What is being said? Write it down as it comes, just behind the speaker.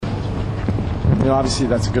obviously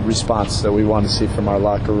that's a good response that we want to see from our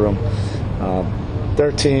locker room.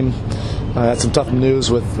 Their team had some tough news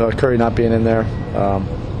with Curry not being in there.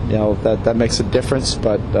 That makes a difference,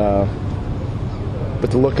 but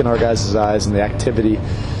the look in our guys' eyes and the activity,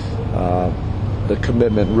 the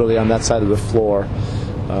commitment really on that side of the floor,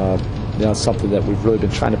 it's something that we've really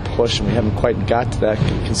been trying to push, and we haven't quite got to that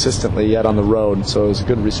consistently yet on the road. And so it was a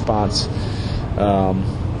good response, and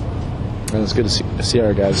it's good to see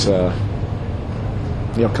our guys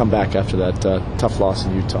come back after that tough loss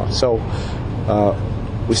in Utah. So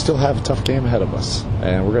we still have a tough game ahead of us,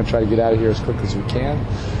 and we're going to try to get out of here as quickly as we can,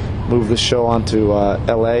 move the show on to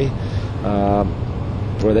L.A.,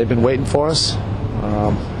 where they've been waiting for us.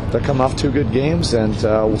 They're coming off 2 good games, and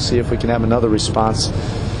we'll see if we can have another response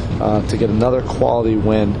to get another quality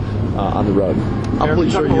win on the road.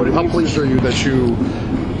 How pleased are you that you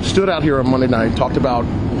stood out here on Monday night, talked about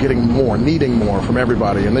getting more, needing more from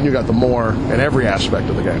everybody, and then you got the more in every aspect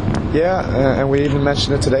of the game? Yeah, and we even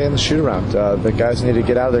mentioned it today in the shoot-around. The guys need to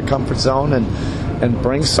get out of their comfort zone and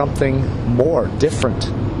bring something more, different.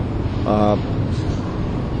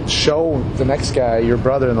 Show the next guy, your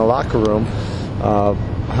brother in the locker room,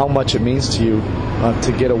 how much it means to you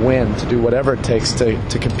to get a win, to do whatever it takes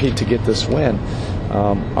to compete to get this win.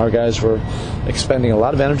 Our guys were expending a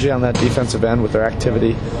lot of energy on that defensive end with their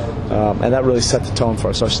activity, and that really set the tone for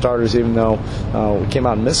us. Our starters, even though we came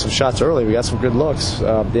out and missed some shots early, we got some good looks.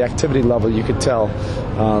 The activity level, you could tell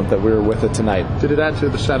that we were with it tonight. Did it add to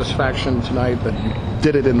the satisfaction tonight that you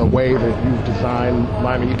did it in the way that you've designed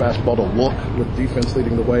Miami Heat basketball to look, with defense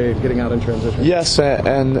leading the way and getting out in transition? Yes,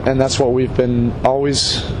 and that's what we've been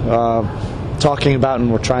always talking about,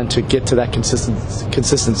 and we're trying to get to that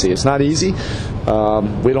consistency. It's not easy.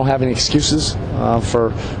 We don't have any excuses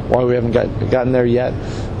for why we haven't gotten there yet,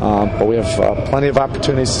 but we have plenty of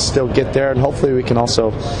opportunities to still get there, and hopefully we can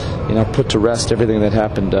also, put to rest everything that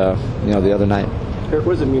happened, the other night. Eric,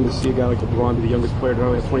 what does it mean to see a guy like LeBron be the youngest player to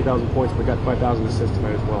only have 20,000 points, but got 5,000 assists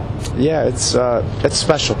tonight as well? Yeah, it's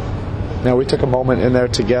special. We took a moment in there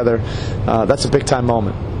together. That's a big-time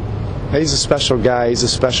moment. He's a special guy. He's a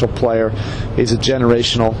special player. He's a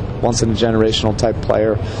once-in-a-generational type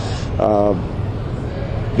player.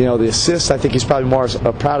 The assists, I think he's probably more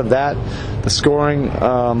proud of that. The scoring,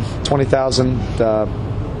 20,000,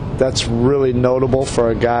 that's really notable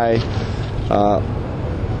for a guy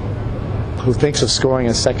who thinks of scoring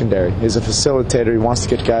as secondary. He's a facilitator. He wants to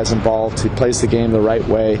get guys involved. He plays the game the right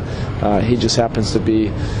way. He just happens to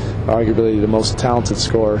be arguably the most talented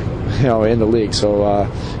scorer, in the league. So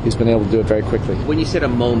he's been able to do it very quickly. When you said a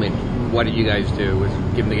moment, what did you guys do? Was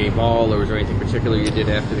it give him the game ball, or was there anything particular you did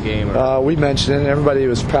after the game? We mentioned it. Everybody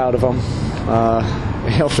was proud of him.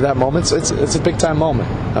 For that moment, it's a big time moment.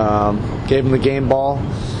 Gave him the game ball,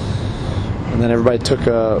 and then everybody took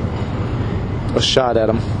a shot at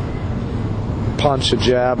him. Punch, a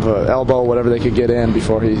jab, a elbow, whatever they could get in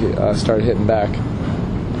before he started hitting back. I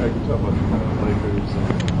can talk about the Lakers.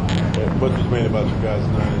 What was made about you guys'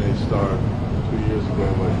 9-8 start 2 years ago,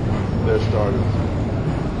 but their start is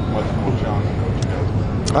much more challenging than what you guys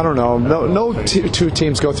did? I don't know. No two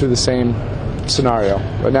teams go through the same scenario.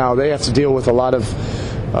 But now they have to deal with a lot of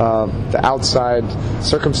the outside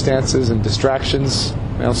circumstances and distractions,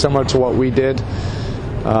 similar to what we did.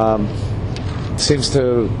 Seems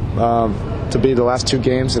to be the last 2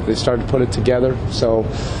 games that they started to put it together. So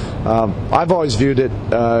I've always viewed it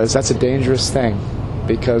as that's a dangerous thing,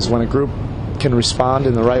 because when a group can respond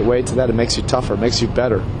in the right way to that, it makes you tougher, it makes you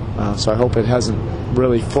better. So I hope it hasn't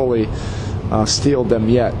really fully steeled them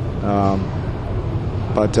yet.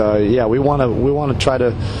 But we want to try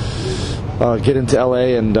to get into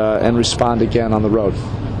LA and respond again on the road.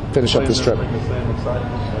 Finish up this trip.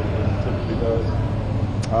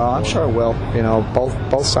 I'm sure it will.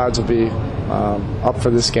 Both sides will be up for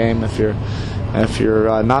this game. If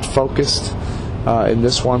you're not focused in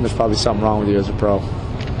this one, there's probably something wrong with you as a pro.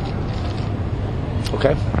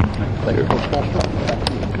 Okay.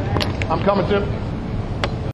 I'm coming, Tim.